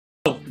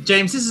So,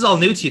 James, this is all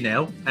new to you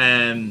now.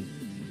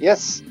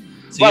 Yes.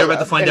 So you're about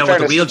to find out what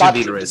the real gym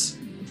leader is.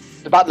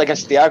 The battle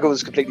against Diago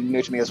is completely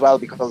new to me as well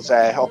because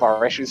of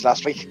our issues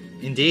last week.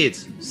 Indeed.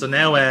 So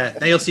now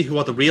you'll see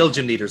what the real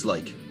gym leader's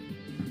like.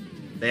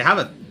 There you have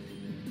it.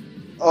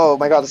 Oh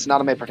my god, it's an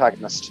anime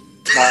protagonist.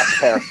 Not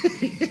fair.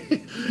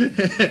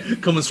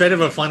 Coming straight out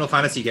of a Final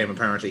Fantasy game,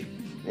 apparently.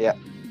 Yeah.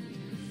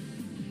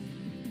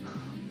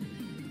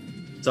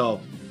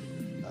 So.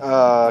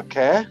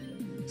 Okay.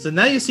 So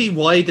now you see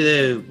why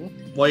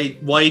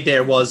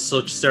there was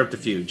such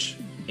subterfuge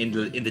in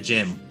the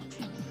gym.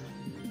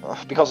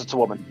 Because it's a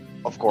woman,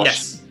 of course.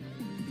 Yes.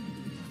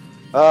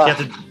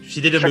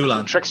 She did a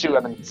Mulan. Tricks you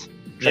women's.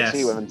 Yes.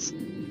 Women's.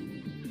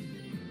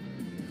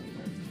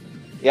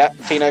 Yeah,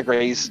 Tina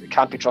agrees. It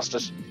can't be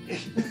trusted.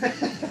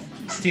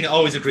 Tina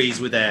always agrees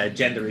with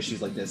gender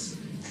issues like this.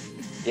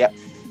 Yep.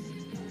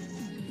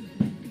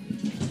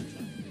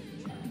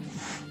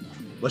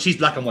 Well, she's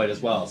black and white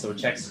as well, so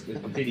it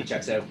completely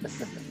checks out.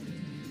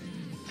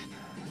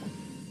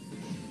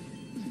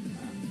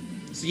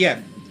 So yeah,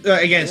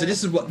 again, so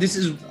this is what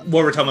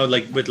we're talking about,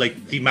 like with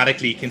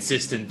thematically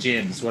consistent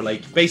gyms, where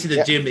like basically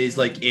the gym is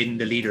like in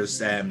the leader's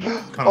kind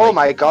of oh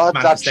my god,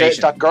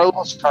 that girl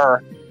was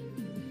her.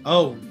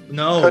 Oh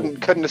no!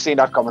 Couldn't have seen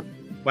that coming.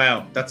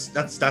 Wow, that's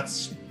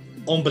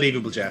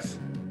unbelievable, Jeff.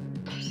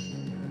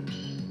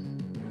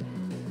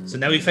 So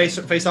now we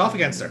face off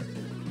against her.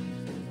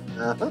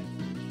 Uh-huh.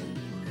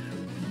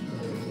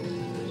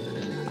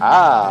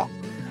 Ah.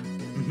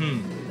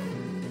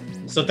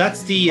 Mm-hmm. So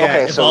that's the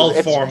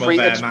evolved form of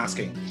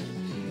masking.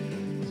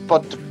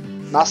 But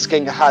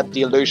masking had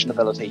the illusion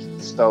ability,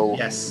 so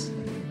yes,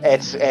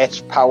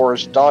 it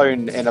powers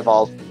down in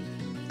evolve.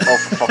 Oh,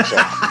 for fuck's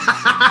sake!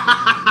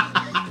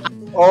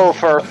 Oh,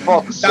 for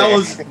fuck's sake! That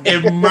was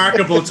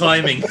remarkable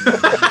timing.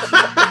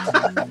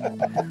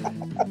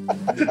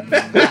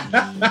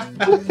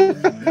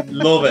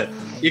 Love it.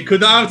 You could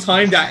not have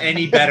timed that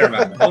any better,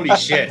 man. Holy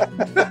shit.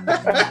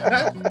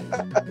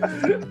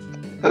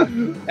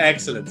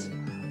 Excellent.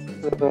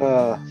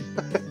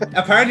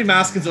 Apparently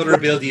masking's other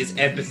ability is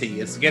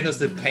empathy. It's getting us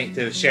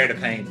to share the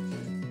pain.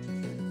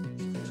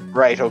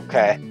 Right,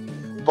 okay.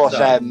 But,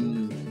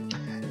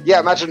 yeah,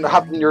 imagine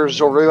having your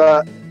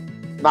Zorua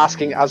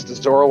masking as the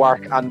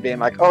Zoroark and being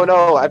like, oh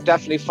no, I've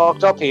definitely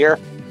fucked up here.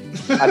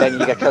 And then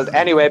you get killed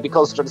anyway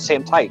because they're the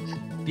same type.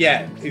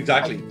 Yeah,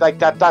 exactly. Like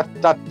that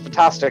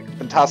fantastic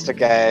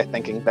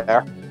thinking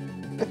there.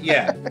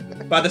 Yeah.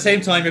 But at the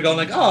same time you're going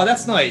like, oh,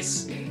 that's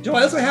nice. Do you know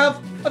what else I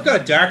have? I've got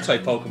a dark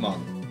type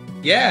Pokemon.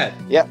 Yeah.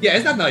 Yeah,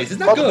 isn't that nice? Isn't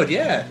that good?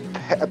 Yeah.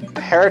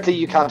 Apparently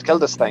you can't kill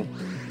this thing.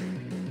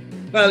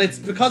 Well, it's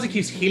because it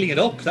keeps healing it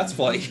up, that's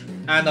why.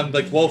 And I'm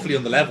like woefully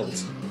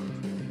underleveled.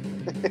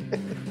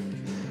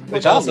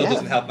 Which also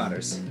doesn't help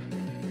matters.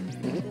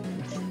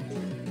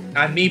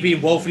 And me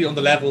being woefully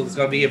underleveled is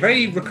going to be a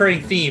very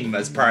recurring theme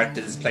as part of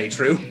this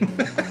playthrough.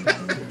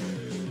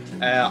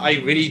 I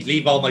really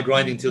leave all my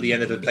grinding till the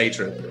end of the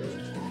playthrough.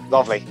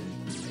 Lovely.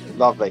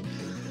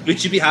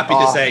 Which you'd be happy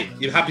to say.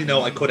 You'd happy to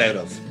know I cut out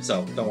of.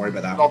 So don't worry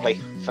about that. Lovely.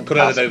 Fantastic. Cut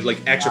out about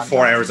like extra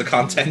 4 hours of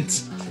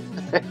content.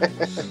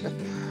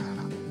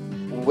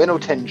 Winnow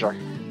Tinger.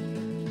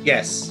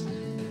 Yes.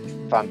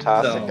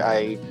 Fantastic. So,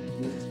 I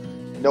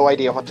no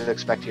idea what to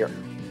expect here.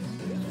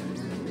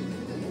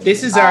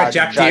 This is our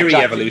Jack Deary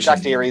evolution.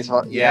 Jack Deary's,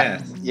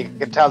 yeah. You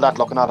can tell that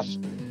looking at it.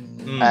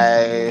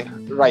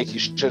 Right, you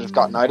should have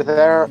gotten out of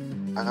there,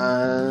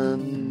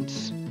 and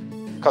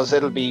because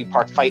it'll be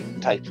part fighting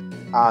type,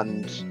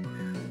 and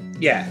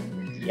yeah,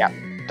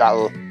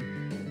 that'll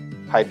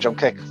high jump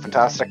kick,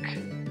 fantastic.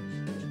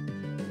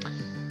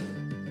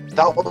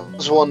 That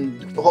was one.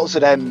 What was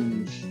it?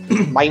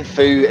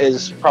 Mindfu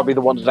is probably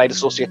the one that I'd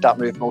associate that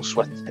move most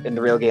with in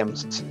the real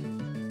games.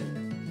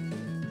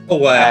 Oh,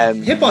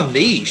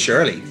 Hitmonlee,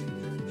 surely.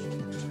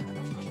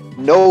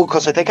 No,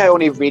 because I think I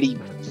only really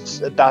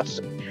I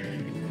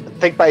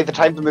think by the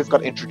time the move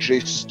got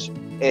introduced,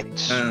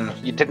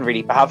 you didn't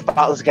really have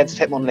battles against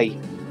Hitmonlee,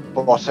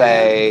 but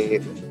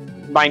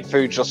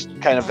Mindfu just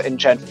kind of in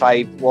Gen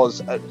 5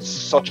 was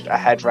such a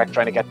head wreck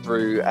trying to get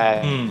through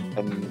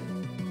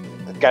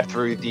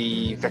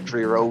the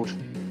victory road.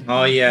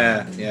 Oh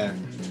yeah.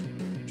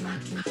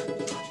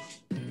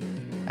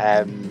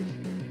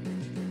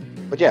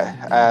 But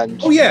yeah,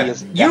 and you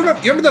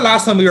remember the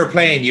last time we were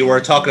playing? You were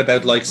talking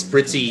about like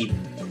Spritzy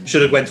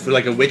should have went for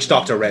like a witch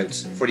doctor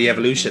route for the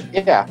evolution.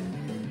 Yeah.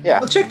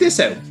 Well, check this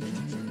out.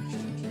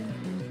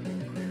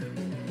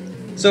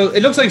 So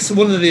it looks like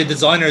one of the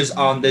designers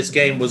on this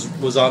game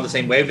was on the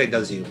same wavelength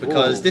as you,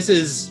 because this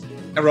is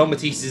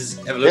Aromatis's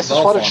evolution. This is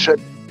what it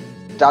should.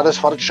 That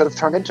is what it should have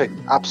turned into.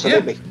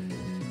 Absolutely. Yeah.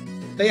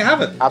 There you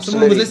have it. Absolutely.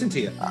 Someone was listening to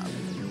you.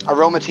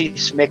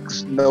 Aromatis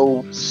makes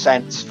no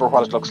sense for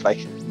what it looks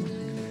like.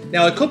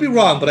 Now, I could be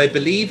wrong, but I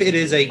believe it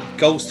is a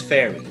ghost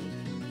fairy.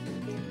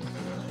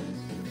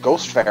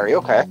 Ghost fairy,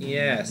 okay.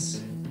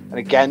 Yes. And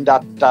again,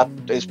 that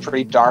is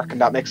pretty dark,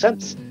 and that makes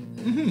sense.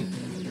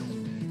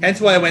 Mm-hmm.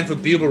 Hence why I went for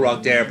Bugle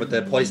Rock there, but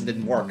the poison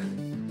didn't work.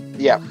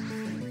 Yeah.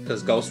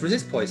 Because ghosts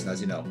resist poison,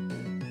 as you know.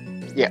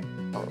 Yeah.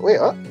 Oh, wait,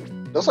 what?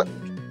 Does it?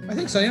 I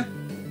think so, yeah.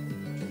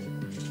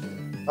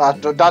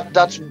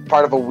 That's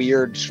part of a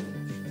weird,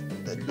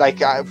 like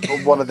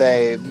one of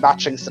the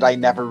matchings that I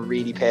never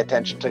really pay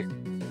attention to.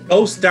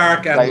 Ghost,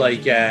 Dark, and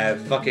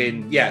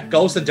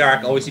Ghost and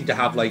Dark always seem to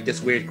have like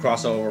this weird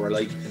crossover where,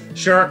 like,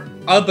 sure,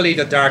 I'll believe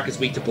that Dark is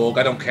weak to Bug,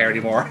 I don't care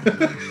anymore.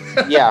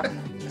 Yeah.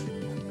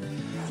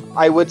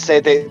 I would say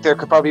there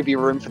could probably be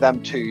room for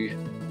them to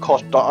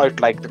cut out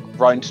like the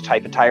ground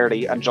type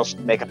entirely and just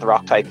make it the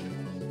rock type.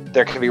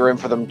 There could be room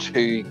for them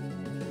to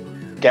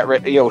get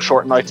rid,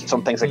 shorten out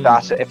some things like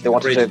that if they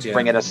wanted to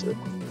bring in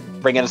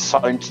a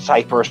sound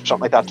type or something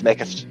like that to make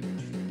it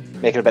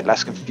a bit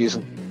less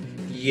confusing.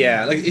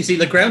 Yeah, like you see,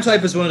 like ground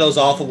type is one of those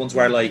awful ones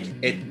where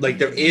like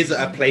there is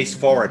a place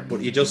for it,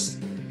 but you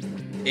just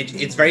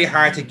it's very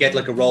hard to get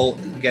like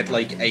get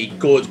a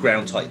good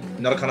ground type,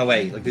 not a kind of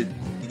way. Like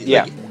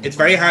it's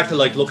very hard to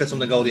like look at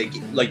something and go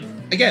like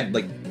again,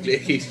 like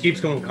it keeps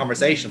coming with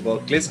conversation,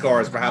 but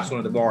Gliscor is perhaps one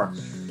of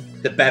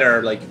the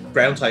better like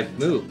ground type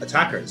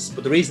attackers.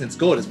 But the reason it's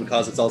good is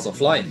because it's also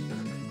flying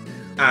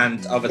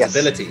and of its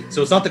ability.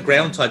 So it's not the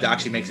ground type that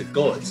actually makes it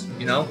good,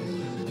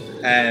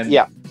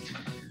 Yeah.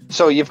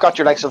 So you've got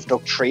your likes of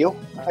Dugtrio,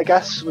 I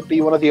guess, would be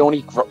one of the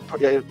only.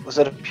 Was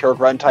it a pure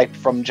ground type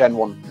from Gen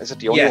 1? Is it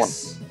the only one?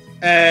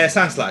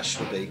 Sandslash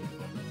would be.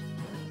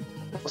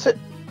 Was it?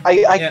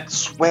 I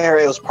swear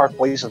it was part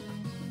poison.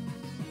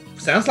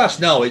 Sandslash,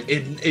 no.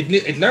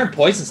 It learned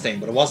Poison Sting,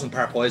 but it wasn't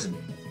part poison.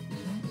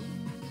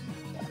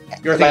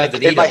 You're thinking of the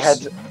Nidos. In my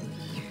head,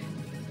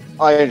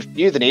 I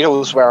knew the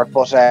Nidos were,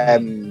 but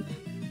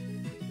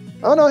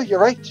oh no, you're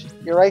right.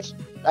 You're right.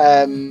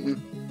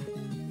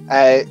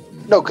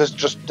 No, because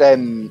just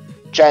Gen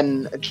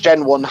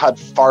 1 had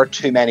far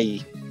too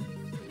many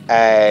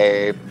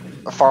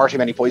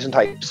poison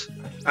types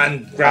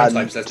and ground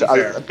types. Let's be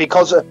fair.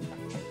 Because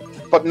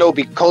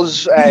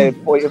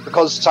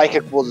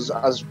Psychic was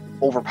as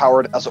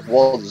overpowered as it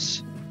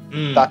was,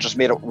 that just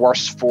made it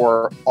worse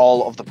for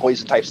all of the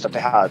poison types that they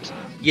had.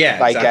 Yeah,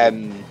 like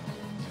exactly.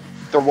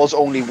 There was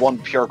only one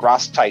pure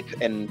grass type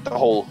in the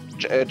whole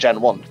Gen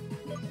 1.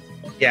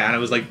 Yeah, and it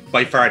was like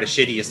by far the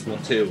shittiest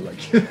one too. Like.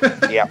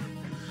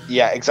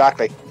 Yeah,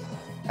 exactly.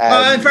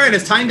 In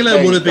fairness,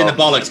 Tangela would have been a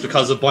bollocks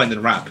because of Bind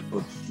and Wrap,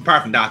 but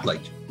apart from that,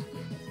 like...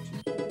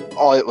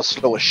 Oh, it was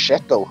slow as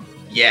shit, though.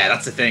 Yeah,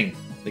 that's the thing.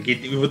 Like,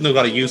 we wouldn't have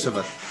got a use of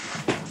it.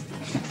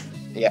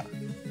 Yeah.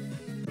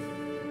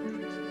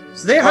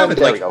 So there you have it.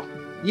 There like, we go.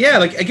 Yeah,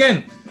 like,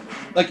 again,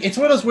 like, it's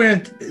one of those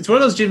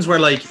gyms where,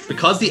 like,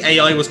 because the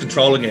AI was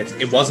controlling it,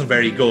 it wasn't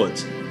very good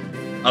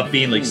at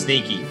being, like,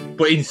 sneaky.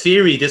 But in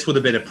theory, this would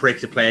have been a prick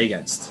to play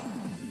against.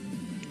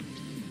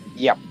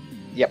 Yeah.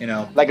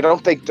 Yeah, like I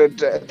think the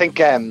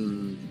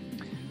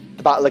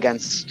battle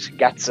against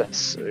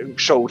Getsus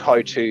showed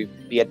how to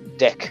be a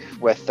dick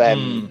with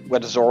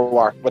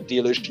Zoroark with the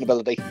illusion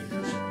ability.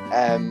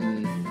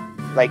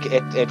 Like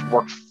it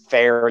worked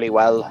fairly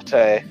well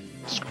to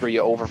screw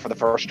you over for the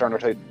first turn or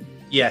two.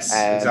 Yes,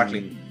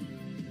 exactly.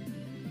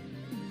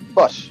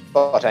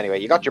 But anyway,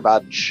 you got your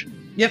badge.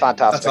 Yep,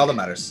 fantastic. That's all that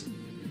matters.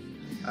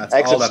 That's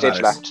Exit all that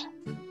stage matters.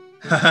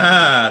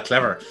 left.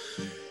 Clever.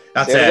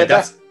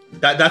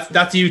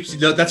 That's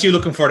you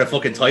looking for the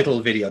fucking title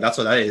video. That's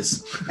what that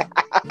is.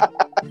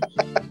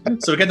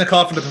 So we're getting a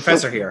call from the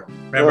professor here.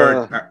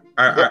 Remember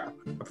our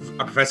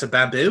Professor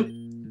Bamboo,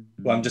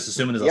 who I'm just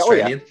assuming is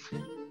Australian.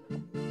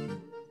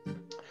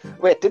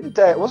 Wait,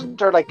 wasn't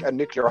there like a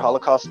nuclear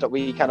holocaust that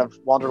we kind of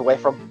wandered away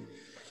from?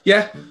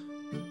 Yeah,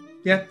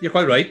 you're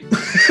quite right.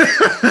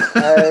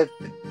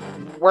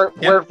 Were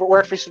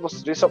we supposed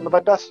to do something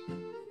about that?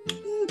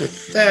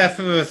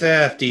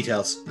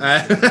 Details.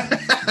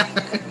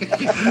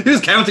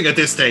 Who's counting at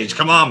this stage?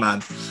 Come on,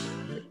 man.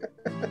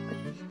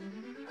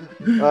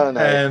 Oh,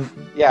 no.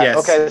 Yes.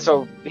 Okay.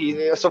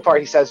 So far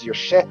he says you're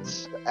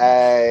shit.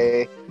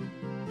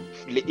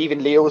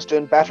 Even Leo's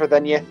doing better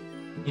than you.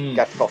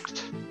 Get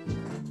fucked.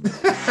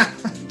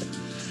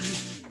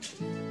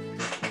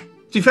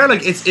 To be fair,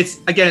 like it's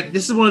again,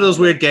 this is one of those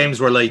weird games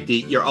where like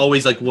you're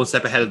always like one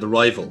step ahead of the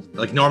rival.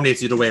 Like normally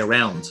it's the other way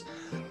around.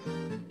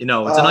 It's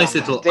a nice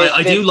little.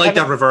 I do like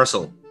that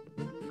reversal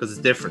because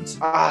it's different.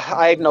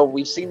 I don't know.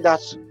 We've seen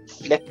that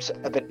flipped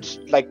a bit,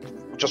 like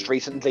just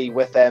recently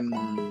with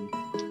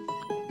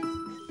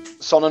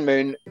Sun and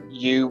Moon.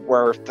 You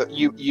were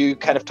you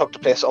kind of took the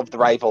place of the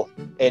rival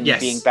in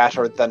being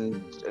better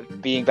than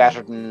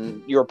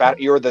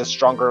you're the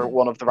stronger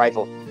one of the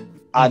rival,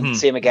 and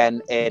same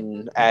again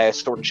in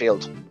Sword and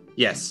Shield.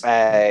 Yes.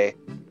 And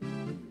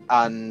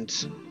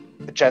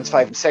Gens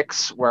 5 and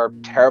 6 were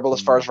terrible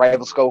as far as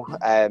rivals go.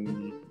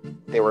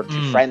 They were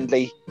too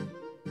friendly.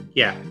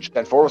 Yeah.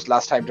 Gen 4 was the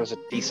last time there was a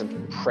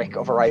decent prick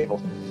of a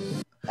rival.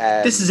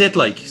 This is it,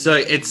 like, so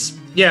it's,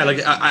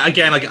 like, I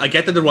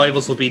get that the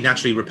rivals will be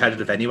naturally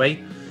repetitive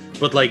anyway,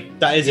 but, like,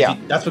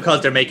 that's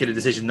because they're making a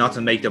decision not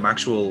to make them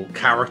actual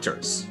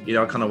characters,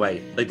 kind of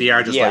way. Like, they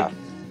are just like,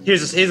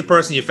 here's a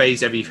person you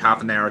face every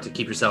half an hour to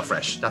keep yourself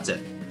fresh. That's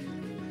it.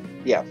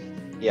 Yeah.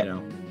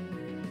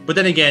 But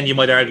then again, you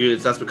might argue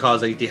that's because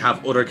they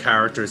have other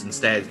characters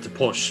instead to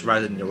push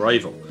rather than your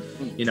rival,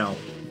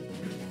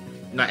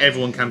 not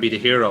everyone can be the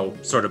hero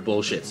sort of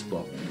bullshit.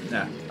 But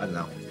yeah, I don't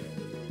know.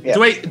 Yeah.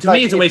 To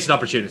me, it's a wasted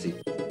opportunity.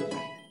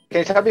 Can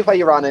you tell me why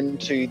you ran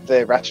into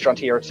the restaurant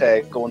here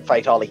to go and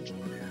fight Ollie?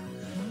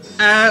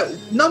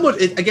 Not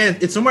much. Again,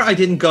 it's somewhere I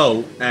didn't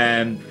go,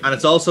 and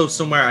it's also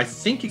somewhere I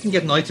think you can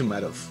get an item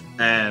out of,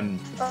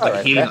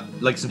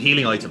 like some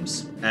healing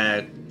items.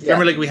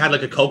 Remember, like we had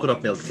like a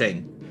coconut milk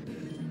thing,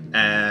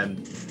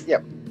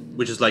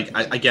 which is like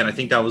I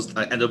think that was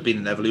ended up being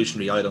an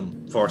evolutionary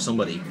item for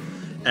somebody.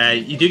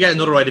 You do get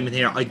another item in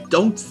here. I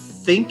don't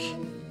think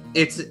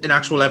it's an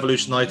actual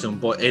evolution item,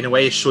 but in a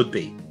way it should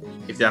be,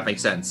 if that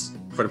makes sense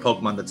for the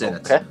Pokemon that's in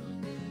it.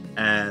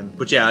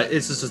 But yeah,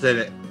 it's just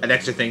an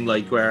extra thing,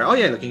 like where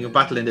like you can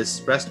battle in this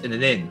in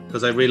an inn,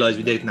 because I realized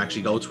we didn't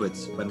actually go to it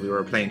when we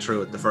were playing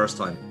through it the first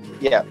time.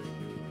 Yeah.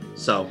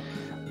 So,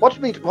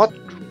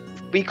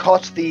 we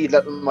caught the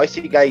little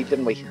mousy guy,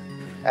 didn't we?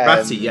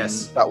 Ratsy,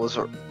 yes. That was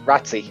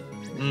Ratsy.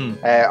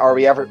 Are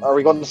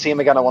we going to see him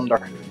again? I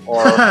wonder.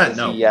 Or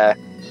no.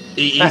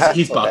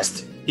 He's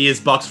boxed. He is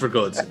boxed for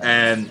good.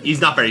 He's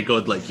not very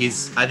good. Like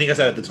I think I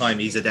said at the time,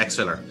 he's a dex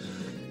filler,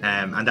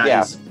 and that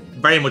is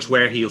very much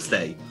where he'll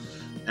stay.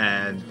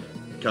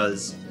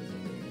 Because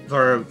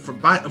for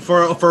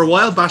a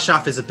while,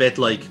 Bashaf is a bit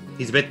like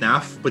he's a bit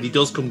naff, but he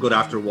does come good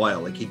after a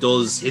while. Like he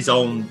does his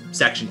own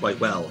section quite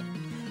well.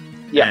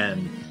 Yeah.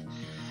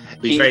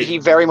 He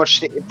very much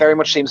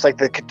seems like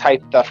the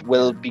type that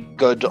will be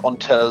good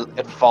until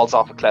it falls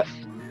off a cliff.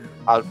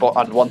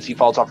 And once he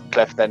falls off a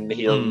cliff, then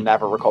he'll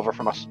never recover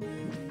from it.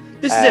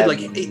 This is it. Like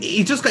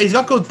he's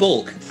got good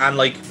bulk and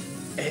like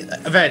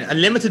a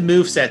limited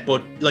move set,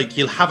 but like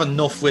you'll have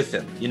enough with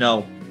him, you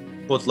know.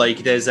 But like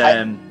there's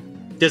a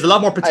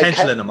lot more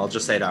potential in him. I'll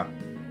just say that.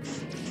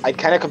 I'd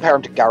kind of compare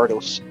him to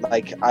Gyarados.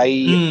 Like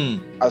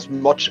as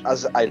much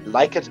as I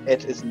like it,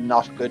 it is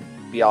not good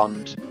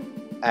beyond.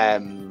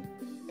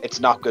 It's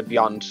not good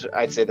beyond,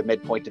 I'd say, the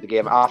midpoint of the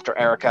game. After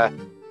Erica,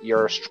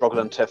 you're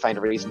struggling to find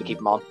a reason to keep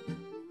him on,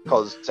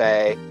 because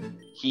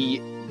he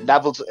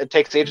levels. It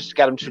takes ages to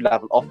get him to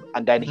level up,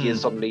 and then he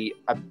is suddenly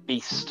a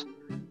beast.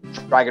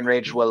 Dragon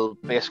Rage will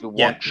basically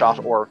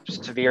one-shot or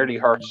severely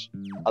hurt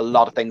a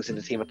lot of things in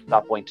the team at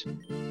that point.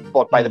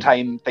 But by the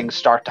time things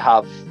start to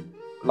have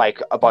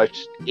like about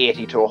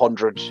 80 to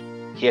 100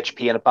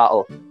 HP in a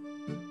battle,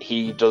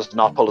 he does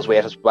not pull his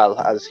weight as well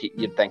as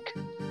you'd think.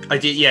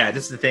 This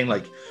is the thing,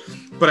 like,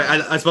 but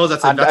I suppose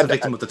that's a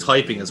victim of the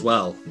typing as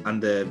well,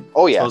 and the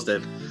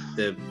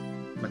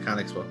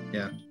mechanics. Well,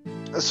 yeah.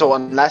 So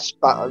unless,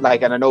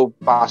 like, and I know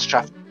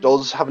Basshaft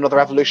does have another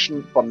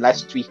evolution, but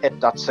unless we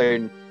hit that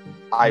soon,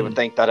 I would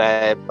think that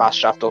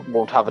Basshaft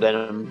won't have it in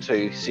him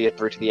to see it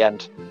through to the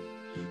end.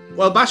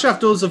 Well, Basshaft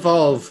does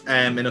evolve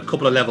in a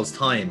couple of levels'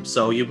 time,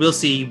 so you will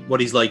see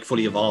what he's like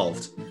fully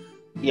evolved.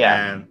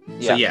 Yeah.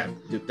 So yeah,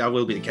 that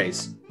will be the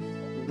case.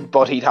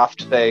 But he'd have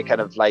to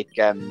kind of like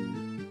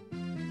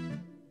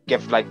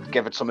give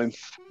it some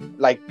oomph,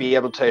 like be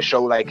able to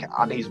show like,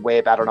 and he's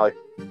way better now.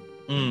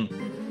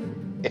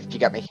 If you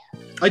get me.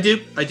 I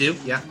do,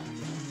 yeah.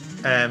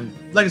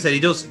 Like I said, he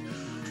does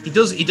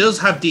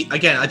have the,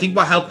 again, I think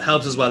what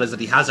helps as well is that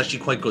he has actually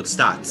quite good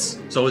stats.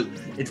 So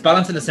it's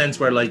balanced in a sense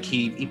where like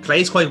he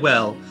plays quite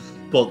well,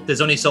 but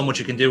there's only so much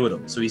you can do with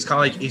him. So he's kind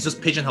of like, he's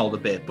just pigeonholed a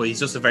bit, but he's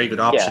just a very good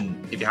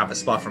option if you have a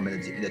spot for him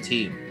in the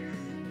team.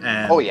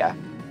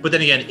 But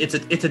then again, it's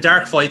a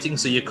dark fighting,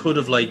 so you could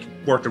have like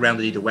worked around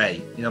it either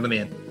way. You know what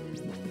I mean?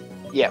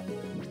 Yeah.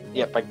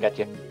 Yep, I get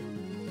you.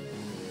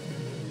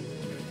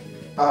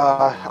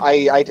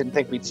 I didn't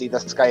think we'd see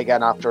this guy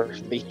again after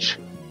the beach.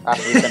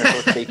 After we finished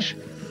with the beach.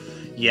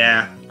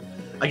 Yeah.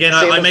 Again,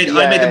 I made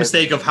the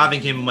mistake of having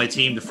him in my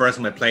team the first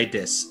time I played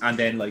this, and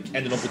then like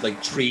ended up with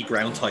like 3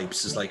 ground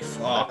types. It's like,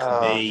 fuck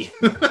me.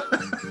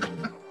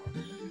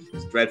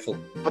 It's dreadful.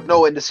 But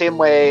no, in the same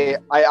way,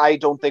 I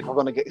don't think we're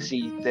going to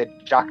see the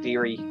Jack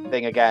Deary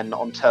thing again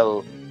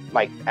until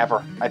like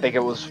ever. I think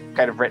it was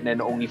kind of written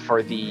in only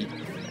for the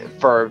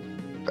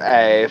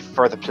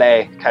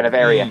play kind of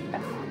area.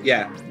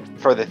 Yeah.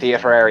 For the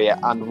theatre area,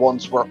 and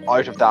once we're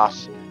out of that,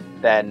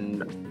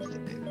 then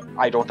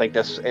I don't think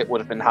it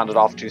would have been handed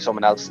off to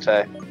someone else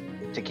to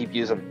keep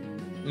using.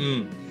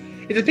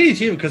 It's a pity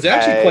too, because I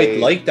actually quite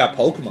like that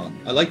Pokemon.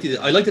 I like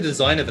the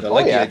design of it. I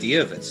like the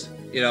idea of it.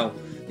 You know,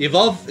 the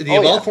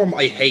evolve form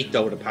I hate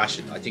though with a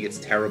passion. I think it's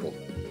terrible.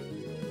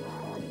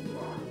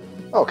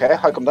 Okay,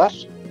 how come that?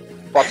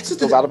 What's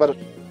so bad about it?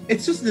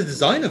 It's just the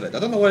design of it. I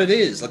don't know what it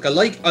is. Like I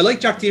like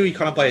Jack Deary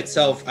kind of by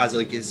itself as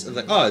like it's a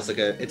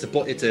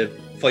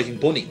fighting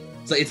bunny.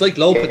 It's like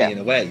Lopunny in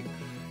a way.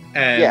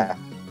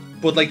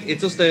 But like it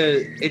just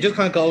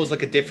kind of goes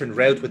like a different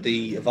route with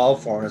the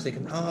evolve form. I was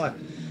thinking,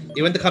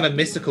 you went the kind of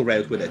mystical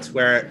route with it,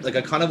 where like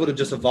I kind of would have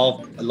just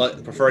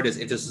preferred this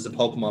if this is a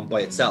Pokemon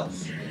by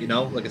itself, you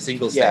know, like a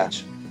single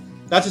stage.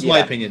 That's just my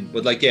opinion.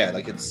 But like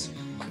like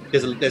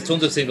there's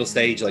tons of single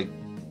stage like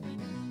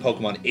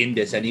Pokemon in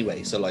this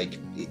anyway. So like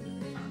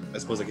I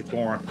suppose like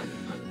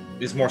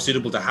it's more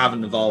suitable to have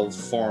an evolved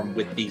form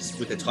with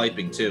the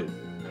typing too.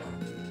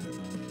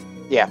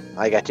 Yeah,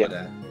 I get you.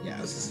 But,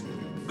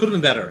 could have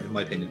been better in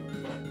my opinion.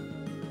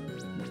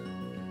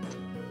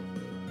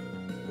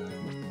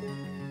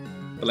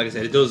 But like I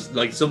said, it does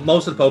like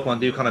most of the Pokemon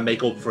do kind of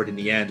make up for it in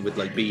the end with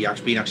like being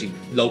actually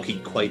low-key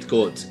quite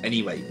good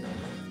anyway.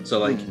 So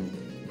like,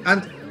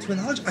 and to my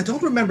knowledge, I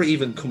don't remember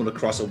even coming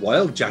across a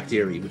wild Jack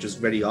Deary, which is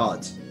very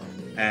odd.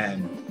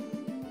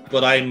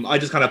 But I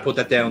just kind of put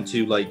that down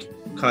to like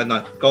kind of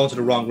not going to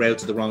the wrong route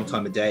to the wrong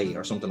time of day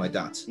or something like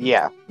that.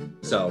 Yeah.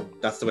 So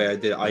that's the way I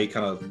did. I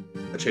kind of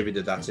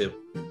attributed that to.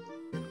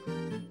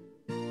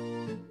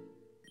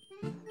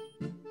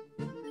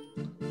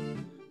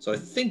 So I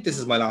think this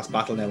is my last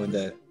battle now in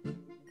the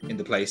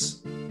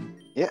place.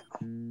 Yeah.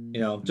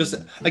 You know, just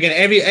again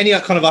any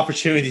kind of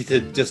opportunity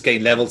to just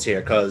gain levels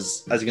here,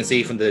 because as you can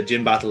see from the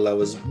gym battle, I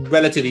was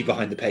relatively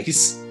behind the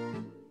pace.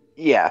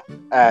 Yeah.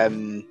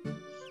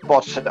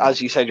 But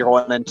as you said, you're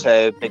going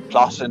into big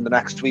plot in the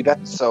next wee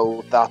bit,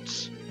 so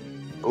that's.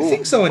 I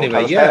think so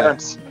anyway. Yeah.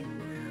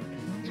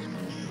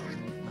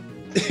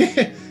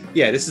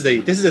 Yeah, this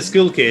is a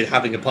school kid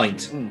having a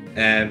pint.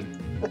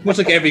 Much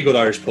like every good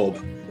Irish pub.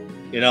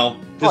 You know,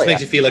 just makes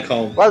you feel like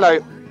home. Well, now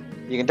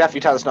you can definitely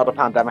tell it's not a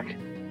pandemic.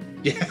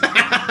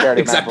 Yeah,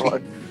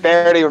 exactly.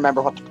 Barely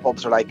remember what the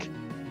pubs are like.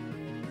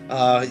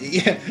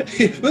 Yeah,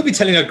 we'll be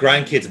telling our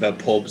grandkids about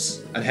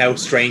pubs and how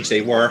strange they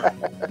were.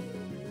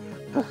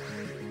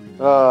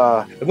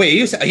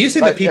 Wait, are you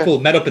saying that people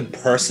met up in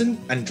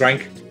person and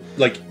drank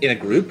like in a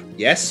group?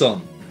 Yes,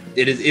 son.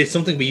 It's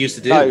something we used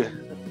to do. Now,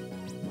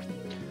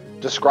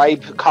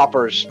 describe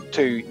coppers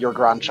to your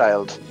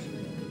grandchild.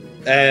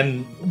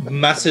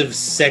 Massive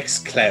sex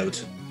cloud.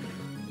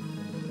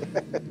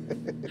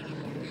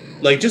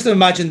 Like, just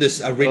imagine this,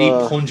 a really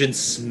pungent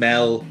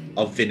smell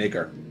of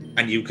vinegar,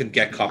 and you can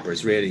get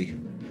coppers, really.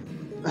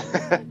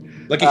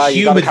 Like a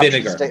humid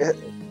vinegar.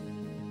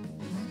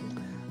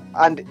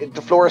 And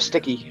the floor is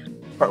sticky.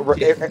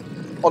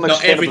 No,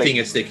 everything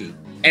is sticky.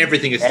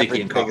 Everything is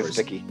sticky in coppers.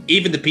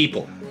 Even the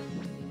people.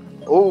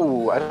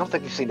 Oh, I don't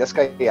think you've seen this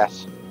guy yet.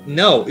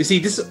 No, you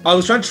see, I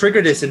was trying to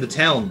trigger this in the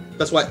town.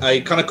 That's why I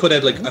kind of cut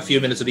out like a few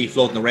minutes of me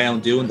floating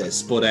around doing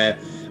this. But I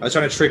was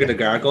trying to trigger the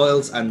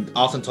gargoyles, and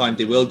oftentimes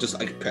they will just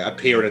like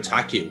appear and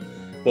attack you.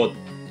 But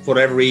for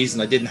whatever reason,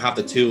 I didn't have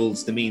the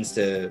tools, the means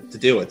to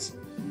do it.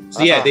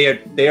 So yeah,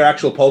 they are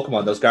actual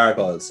Pokemon, those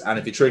gargoyles, and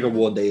if you trigger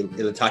one,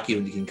 they'll attack you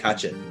and you can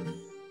catch it.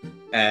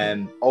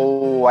 I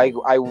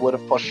would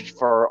have pushed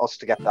for us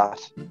to get that.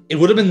 It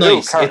would have been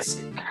nice.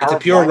 It's a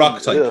pure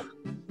rock type.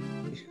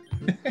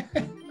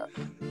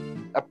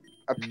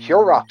 A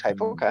pure rock type,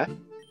 okay.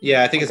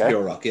 Yeah, I think it's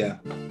pure rock, yeah.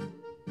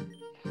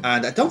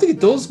 And I don't think it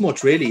does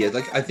much really.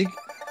 Like I think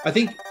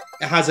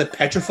it has a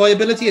petrify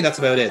ability, and that's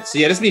about it. So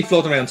yeah, this is me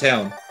floating around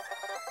town.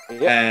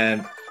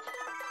 Yeah.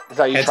 Is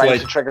that you trying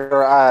to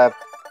trigger?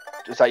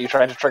 Is that you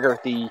trying to trigger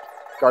the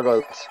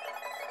gargoyles?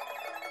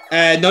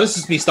 No, this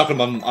is me stocking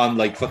them on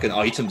like fucking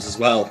items as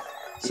well.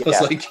 So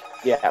it's like,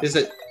 is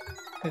it?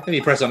 Let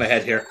me press on the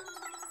head here.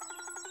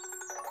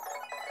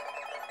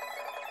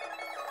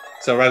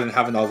 So rather than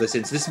having all this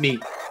in, so this is me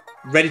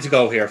ready to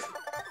go here.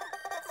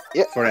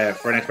 Yeah. For an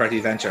next party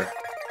adventure.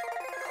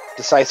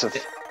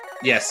 Decisive.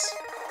 Yes.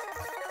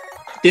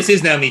 This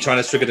is now me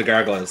trying to trigger the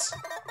gargoyles.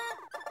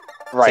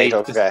 Right.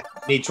 Okay.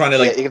 Me trying to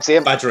like you can see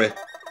him. Badger it.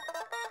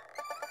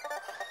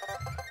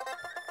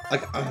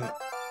 Like I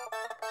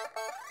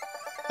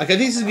think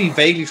this is me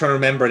vaguely trying to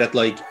remember that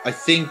like I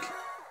think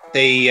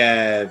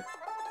they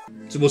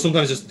will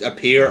sometimes just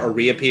appear or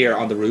reappear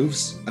on the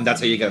roofs, and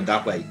that's how you get them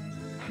that way.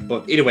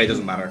 But either way, it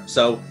doesn't matter.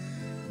 So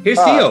here's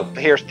Theo.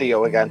 Here's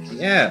Theo again.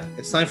 Yeah,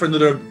 it's time for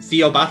another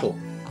Theo battle.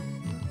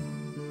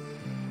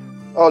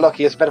 Oh look,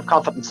 he has a bit of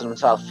confidence in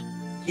himself.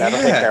 Yeah.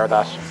 Never take care of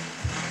that.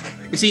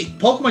 You see,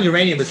 Pokemon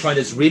Uranium is trying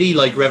this really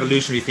like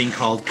revolutionary thing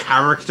called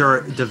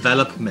character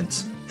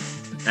development.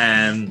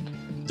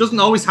 Doesn't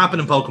always happen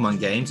in Pokemon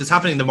games. It's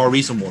happening in the more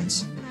recent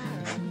ones.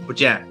 But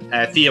yeah,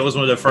 Theo was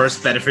one of the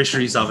first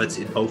beneficiaries of it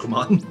in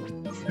Pokemon.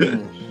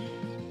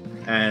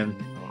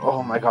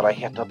 Oh my god, I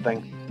hate that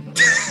thing.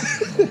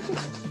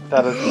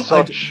 That is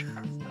such.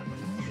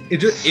 It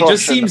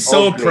just seems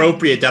so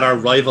appropriate that our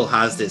rival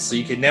has this, so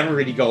you can never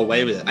really go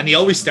away with it. And he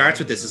always starts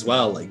with this as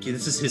well. Like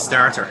this is his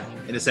starter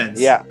in a sense.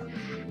 Yeah.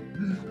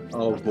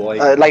 Oh boy.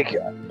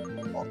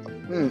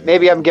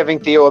 Maybe I'm giving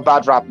Theo a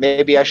bad rap.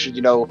 Maybe I should,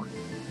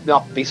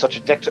 not be such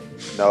a dick to...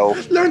 No.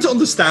 Learn to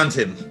understand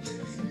him.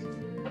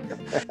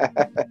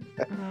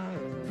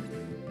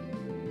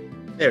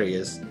 There he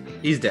is.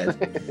 He's dead.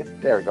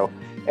 There we go.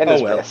 In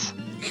his place.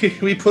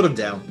 We put him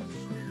down.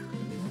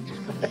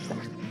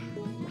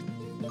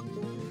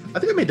 I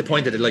think I made the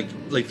point that like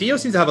Theo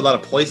seems to have a lot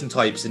of poison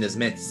types in his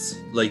midst.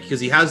 Like, because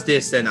he has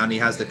this and he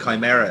has the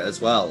Chimera as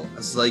well.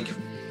 It's like,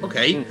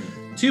 okay,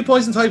 2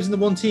 poison types in the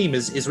one team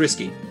is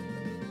risky.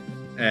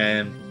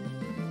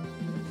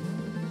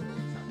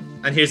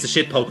 And here's the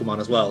shit Pokemon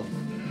as well.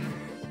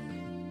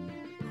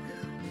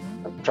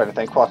 I'm trying to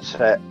think what...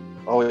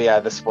 oh yeah,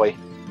 this boy.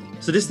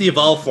 So this is the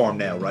evolved form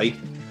now, right?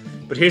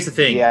 But here's the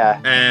thing.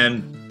 Yeah.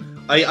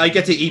 I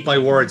get to eat my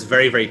words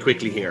very, very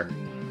quickly here.